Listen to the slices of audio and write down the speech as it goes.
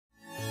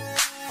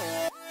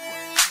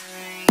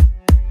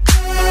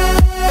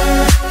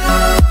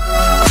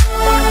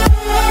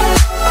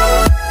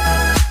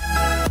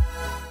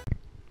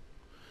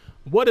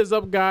What is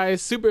up,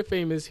 guys? Super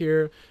Famous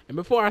here. And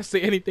before I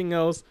say anything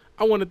else,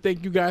 I want to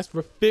thank you guys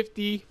for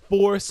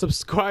 54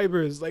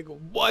 subscribers. Like,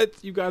 what?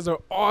 You guys are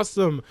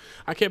awesome.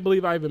 I can't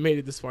believe I even made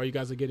it this far. You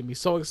guys are getting me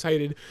so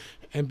excited.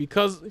 And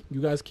because you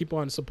guys keep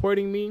on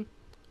supporting me,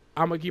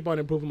 I'm going to keep on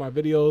improving my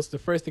videos. The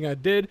first thing I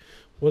did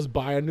was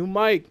buy a new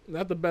mic.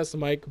 Not the best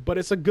mic, but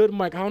it's a good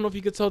mic. I don't know if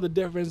you can tell the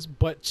difference,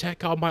 but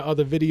check out my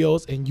other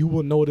videos and you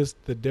will notice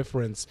the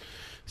difference.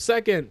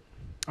 Second,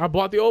 I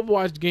bought the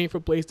Overwatch game for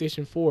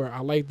PlayStation 4.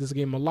 I like this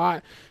game a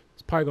lot.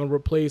 It's probably going to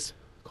replace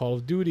Call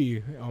of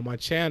Duty on my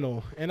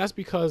channel. And that's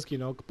because, you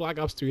know, Black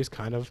Ops 3 is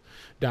kind of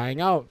dying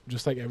out,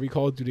 just like every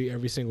Call of Duty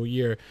every single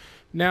year.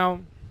 Now,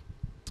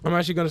 I'm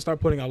actually going to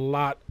start putting a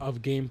lot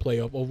of gameplay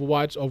of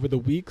Overwatch over the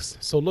weeks.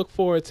 So look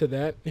forward to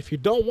that. If you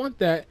don't want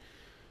that,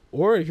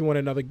 or if you want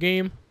another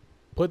game,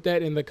 put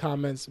that in the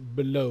comments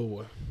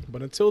below.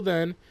 But until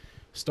then,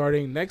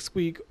 starting next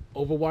week,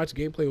 Overwatch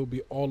gameplay will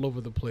be all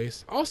over the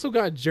place. I also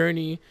got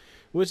Journey,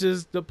 which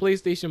is the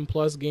PlayStation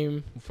Plus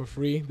game for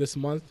free this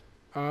month.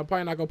 I'm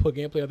probably not going to put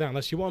gameplay of that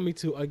unless you want me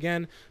to.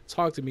 Again,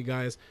 talk to me,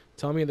 guys.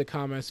 Tell me in the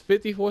comments.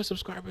 54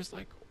 subscribers.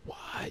 Like,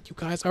 what? You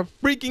guys are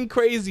freaking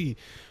crazy.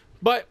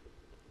 But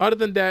other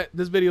than that,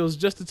 this video is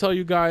just to tell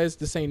you guys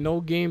this ain't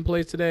no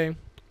gameplay today.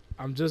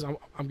 I'm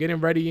getting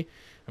ready.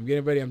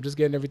 I'm just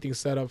getting everything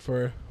set up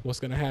for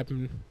what's going to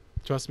happen.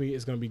 Trust me,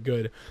 it's going to be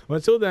good. But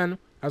until then,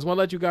 I just want to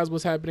let you guys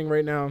what's happening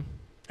right now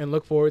and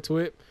look forward to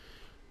it.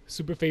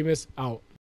 Super Famous out.